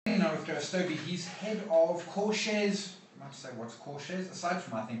now with Gareth Stobie. He's head of CoreShares. I might say, what's CoreShares? Aside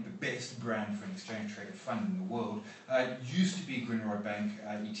from, I think, the best brand for an exchange traded fund in the world, used to be Grindrod Bank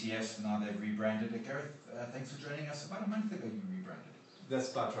ETFs, now they've rebranded it. Gareth, thanks for joining us. About a month ago you rebranded.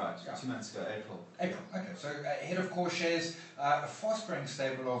 That's about right. Yeah. 2 months ago, April. April, okay. So head of CoreShares, a fast-growing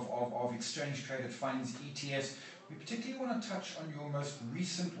stable of exchange traded funds, ETFs. We particularly want to touch on your most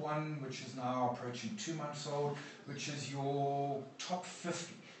recent one, which is now approaching 2 months old, which is your top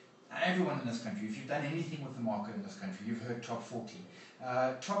 50. Everyone in this country, if you've done anything with the market in this country, you've heard top 40.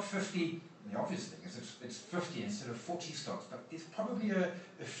 Top 50, the obvious thing is it's 50 instead of 40 stocks, but there's probably a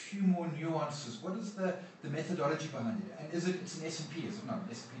few more nuances. What is the methodology behind it? And it's an S&P, is it not?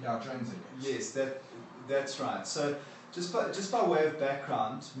 S&P Dow Jones Index? Yes, that's right. So just by way of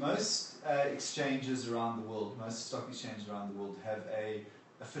background, most exchanges around the world, most stock exchanges around the world have a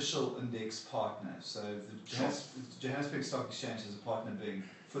official index partner. So the Johannesburg Stock Exchange has a partner being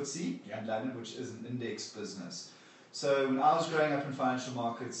FTSE in London, which is an index business. So when I was growing up in financial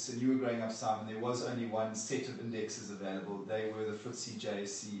markets and you were growing up, Simon, there was only one set of indexes available. They were the FTSE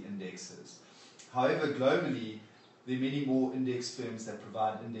JSE indexes. However, globally, there are many more index firms that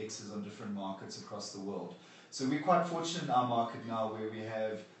provide indexes on different markets across the world. So we're quite fortunate in our market now where we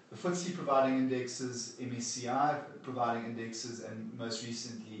have the FTSE providing indexes, MSCI providing indexes, and most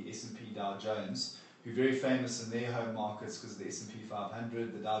recently S&P Dow Jones, who are very famous in their home markets because of the S&P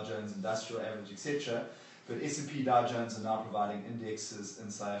 500, the Dow Jones Industrial Average, etc. But S&P Dow Jones are now providing indexes in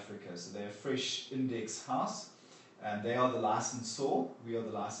South Africa. So they're a fresh index house, and they are the licensor, we are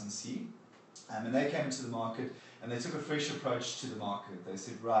the licensee. And they came into the market and they took a fresh approach to the market. They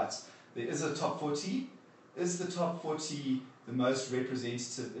said, right, there is a top 40. Is the top 40 the most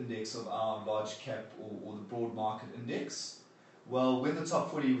representative index of our large cap or the broad market index? Well, when the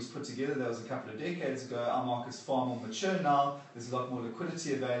top 40 was put together, that was a couple of decades ago, our market's far more mature now, there's a lot more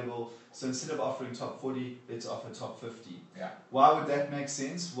liquidity available, so instead of offering top 40, let's offer top 50. Yeah. Why would that make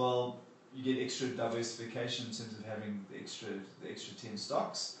sense? Well, you get extra diversification in terms of having the extra 10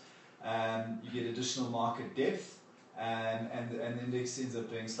 stocks, you get additional market depth, and the index ends up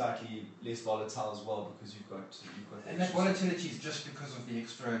being slightly less volatile as well because you've got and that volatility is just because of the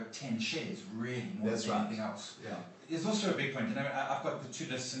extra 10 shares, really, more than anything else. Yeah. There's also a big point, and I've got the two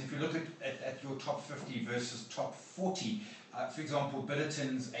lists, and if you look at your top 50 versus top 40, for example,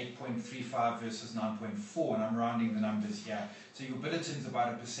 Billiton's 8.35 versus 9.4, and I'm rounding the numbers here. So your Billiton's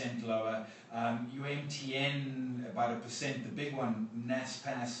about 1% lower, your MTN about 1%, the big one,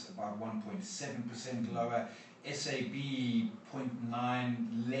 NASPAS, about 1.7% lower, SAB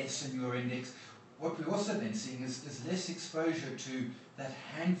 0.9 less in your index. What we're also then seeing is less exposure to that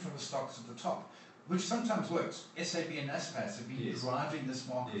handful of stocks at the top, which sometimes works. SAB and NASPAS have been driving this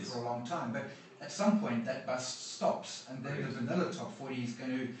market for a long time, but at some point that bus stops, and then the vanilla top 40 is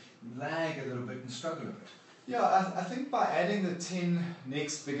going to lag a little bit and struggle a bit. Yeah, I think by adding the 10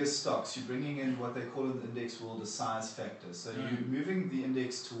 next biggest stocks, you're bringing in what they call in the index world a size factor. So you're moving the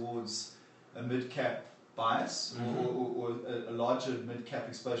index towards a mid-cap bias or a larger mid-cap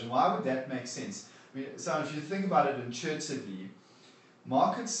exposure. Why would that make sense? I mean, so if you think about it intuitively,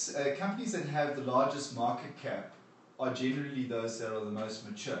 markets, companies that have the largest market cap are generally those that are the most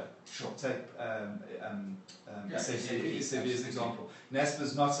mature. Sure. Take SAB as an example. NASPA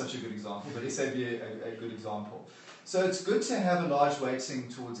is not such a good example, but SAB a good example. So it's good to have a large weighting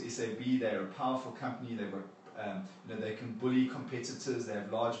towards SAB. They're a powerful company. They've got they can bully competitors. They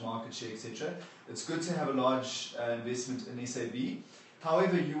have large market share, etc. It's good to have a large investment in SAB.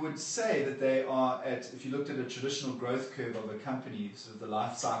 However, you would say that they are if you looked at a traditional growth curve of a company, sort of the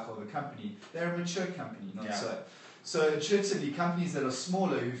life cycle of a company, they're a mature company, not so. So intuitively, companies that are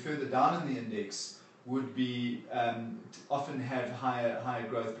smaller, who further down in the index, would be often have higher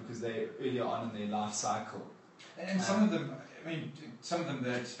growth because they're earlier on in their life cycle. And some of them, I mean, some of them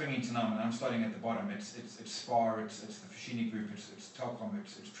they're springing to number. And I'm starting at the bottom. It's Spar, it's the Fashini Group, it's Telkom,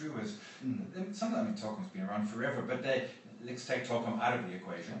 it's Truworths. Some of them, I mean, Telkom's been around forever, but let's take Telkom out of the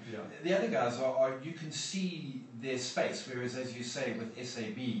equation. Yeah. The other guys are you can see their space, whereas as you say with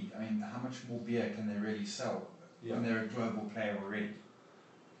SAB, I mean, how much more beer can they really sell when they're a global player already?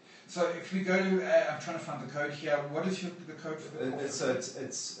 So if we go to, I'm trying to find the code here. What is the code for the So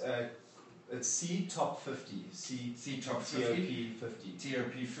it's CoreTop50. CoreTop50.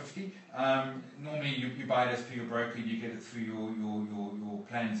 CoreTop50. Normally you buy it as per your broker. You get it through your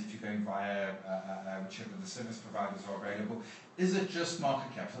plans if you're going via whichever the service providers are available. Is it just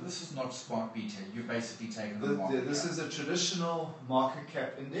market cap? So this is not smart beta. You're basically taking the market cap. This is a traditional market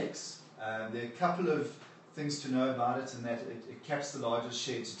cap index. There are a couple of things to know about it, and that it caps the largest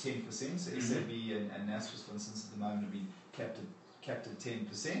share to 10%. So SAB and NASPAS, for instance, at the moment have been capped capped at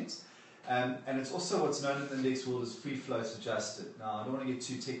 10%. And it's also what's known in the index world as free float adjusted. Now, I don't want to get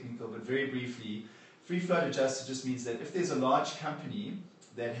too technical, but very briefly, free float adjusted just means that if there's a large company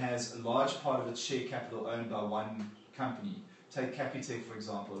that has a large part of its share capital owned by one company, take Capitec for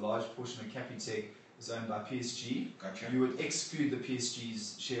example, a large portion of Capitec is owned by PSG. Gotcha. You would exclude the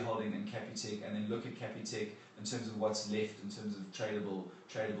PSG's shareholding in Capitec and then look at Capitec in terms of what's left in terms of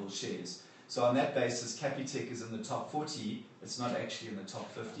tradable shares. So on that basis, Capitec is in the top 40. It's not actually in the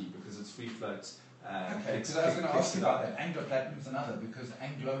top 50 because it's free float. Okay, because I was going to ask you about that. Anglo Platinum is another, because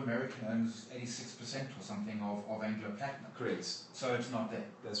Anglo American owns 86% or something of Anglo Platinum. Correct. So it's not there.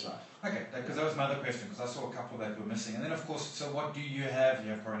 That's right. Okay, because that was my other question, because I saw a couple that were missing. And then, of course, so what do you have? You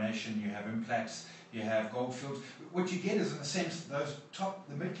have Coronation, you have Implats, you have Goldfields. What you get is, in a sense,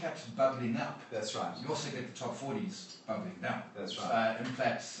 the mid caps bubbling up. That's right. You also get the top 40s bubbling down. That's right.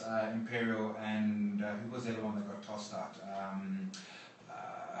 Implats, Imperial, and who was the other one that got tossed out?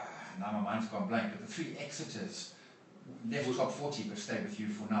 Now my mind's gone blank, but the three Exeters left top 40 but stay with you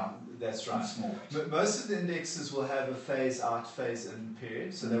for now. That's right. Small. Most of the indexes will have a phase out, phase in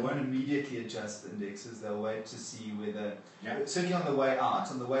period, so they won't immediately adjust the indexes. They'll wait to see whether, certainly on the way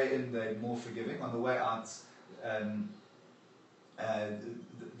out, on the way in they're more forgiving. On the way out,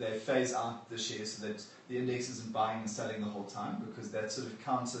 they phase out the shares so that the index isn't buying and selling the whole time, because that sort of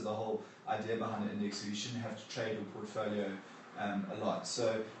counter the whole idea behind the index. So you shouldn't have to trade your portfolio a lot.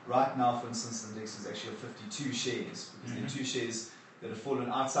 So right now, for instance, the index is actually 52 shares, because there are 2 shares that have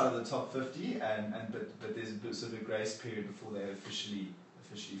fallen outside of the top 50, but there's a bit sort of a grace period before they officially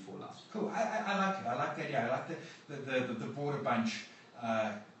fall out. Cool. I like it. I like that. Yeah, I like the broader bunch.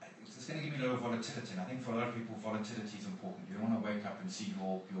 It's going to give me lower volatility, and I think for a lot of people, volatility is important. You don't want to wake up and see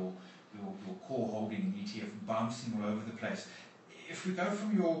your core holding in ETF bouncing all over the place. If we go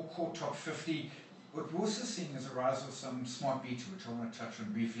from your core top 50. What we're also seeing is a rise of some smart beta, which I want to touch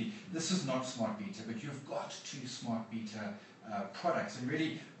on briefly. This is not smart beta, but you've got 2 smart beta products, and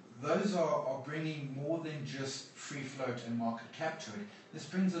really those are bringing more than just free float and market cap to it. This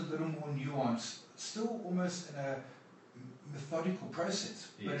brings a little more nuance, still almost in a methodical process,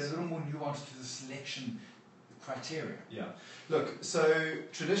 but a little more nuance to the selection criteria. Yeah. Look, so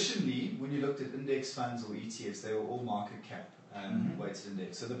traditionally, when you looked at index funds or ETFs, they were all market cap weighted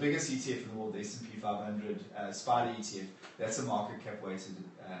index. So the biggest ETF in the world, the S&P 500 SPDR ETF, that's a market cap weighted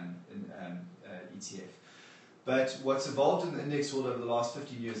ETF. But what's evolved in the index world over the last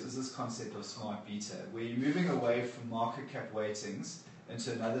 15 years is this concept of smart beta, where you're moving away from market cap weightings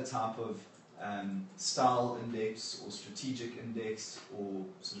into another type of style index or strategic index or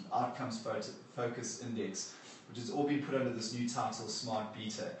sort of outcomes focused index, which has all been put under this new title, smart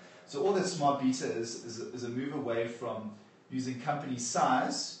beta. So all that smart beta is a move away from using company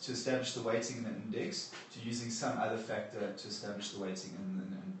size to establish the weighting in an index to using some other factor to establish the weighting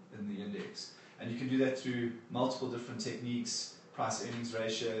in the index. And you can do that through multiple different techniques: price earnings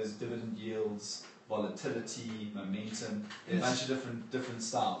ratios, dividend yields, volatility, momentum, a bunch of different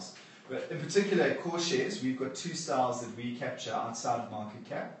styles. But in particular at CoreShares, we've got 2 styles that we capture outside of market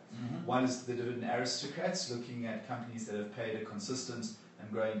cap. One is the dividend aristocrats, looking at companies that have paid a consistent and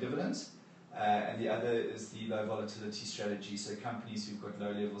growing dividend. And the other is the low volatility strategy, so companies who've got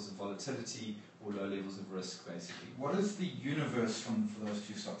low levels of volatility or low levels of risk, basically. What is the universe for those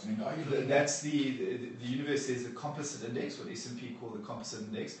 2 stocks? I mean, are you that's the universe. There's the composite index, what S&P call the composite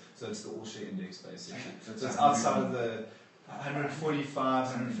index, so it's the all-share index, basically. Okay. So it's outside of the 145,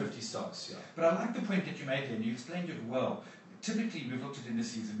 150 stocks. Yeah. But I like the point that you made there, and you explained it well. Typically, we've looked at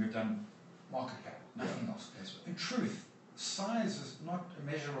indices and we've done market cap, nothing else. Right. In truth, size is not a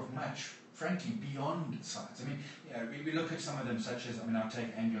measure of much, frankly, beyond size. I mean, we look at some of them, such as, I'll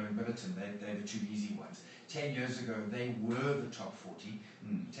take Anglo and Billiton, they're the 2 easy ones. 10 years ago, they were the top 40.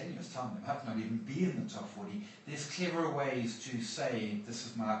 10 years' time, they might not even be in the top 40. There's cleverer ways to say, this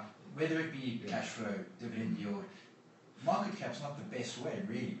is my, whether it be cash flow, dividend yield. Market cap's not the best way,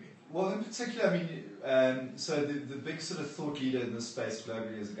 really. Well, in particular, I mean, so the big sort of thought leader in this space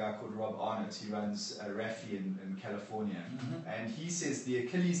globally is a guy called Rob Arnott. He runs Rafi in California. And he says the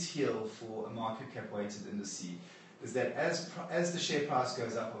Achilles heel for a market cap weighted index is that as the share price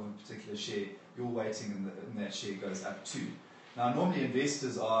goes up of a particular share, your weighting in that share goes up too. Now, normally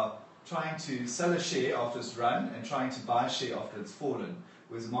investors are trying to sell a share after it's run and trying to buy a share after it's fallen.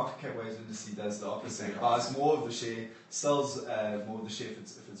 Whereas the market cap weighted index does the opposite. It buys more of the share, sells more of the share if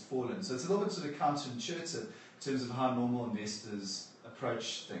it's fallen. So it's a little bit sort of counterintuitive in terms of how normal investors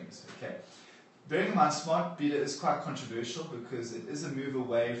approach things. Okay. Bearing in mind, smart beta is quite controversial because it is a move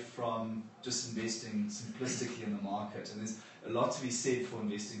away from just investing simplistically in the market. And there's a lot to be said for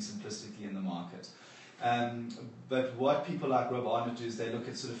investing simplistically in the market. But what people like Rob Arnott do is they look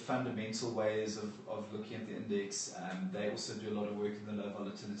at sort of fundamental ways of looking at the index. They also do a lot of work in the low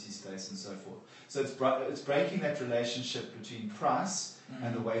volatility space and so forth. So it's breaking that relationship between price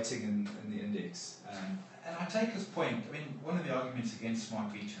and the weighting in the index. And I take his point. I mean, one of the arguments against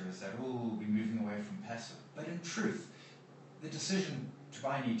smart beta is that we'll be moving away from passive. But in truth, the decision to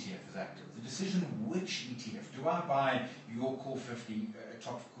buy an ETF is active. The decision which ETF, do I buy your Core 50,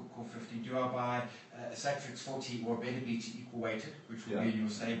 top Core 50, do I buy a Satrix 40 or a Beta Beta equal weighted, which will be in your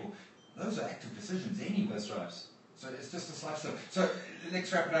stable, those are active decisions anyway. That's right. So it's just a slight slope. So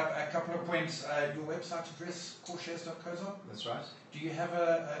let's wrap it up. A couple of points. Your website address, CoreShares.co.za. That's right. Do you have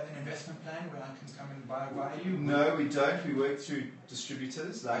an investment plan where I can come and buy via you? No, we don't. We work through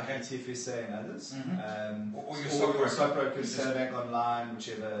distributors like TFSA and others. Or your stockbrokers, Bank Online,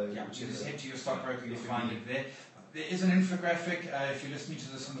 whichever. Yeah, you just head to your stockbroker, you'll find it there. There is an infographic, if you're listening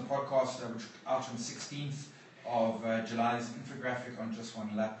to this on the podcast, which out on the 16th of July. There's an infographic on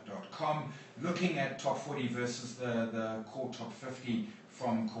justonelap.com looking at top 40 versus the CoreTop50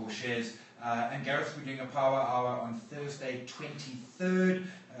 from CoreShares. And Gareth will be doing a power hour on Thursday 23rd,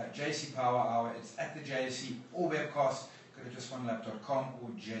 JSE Power Hour. It's at the JSE or webcast. Go to justonelap.com or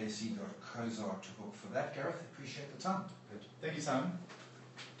JSEDirect to book for that. Gareth, appreciate the time. Good. Thank you, Simon.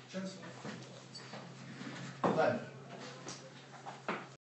 Cheers. Well done.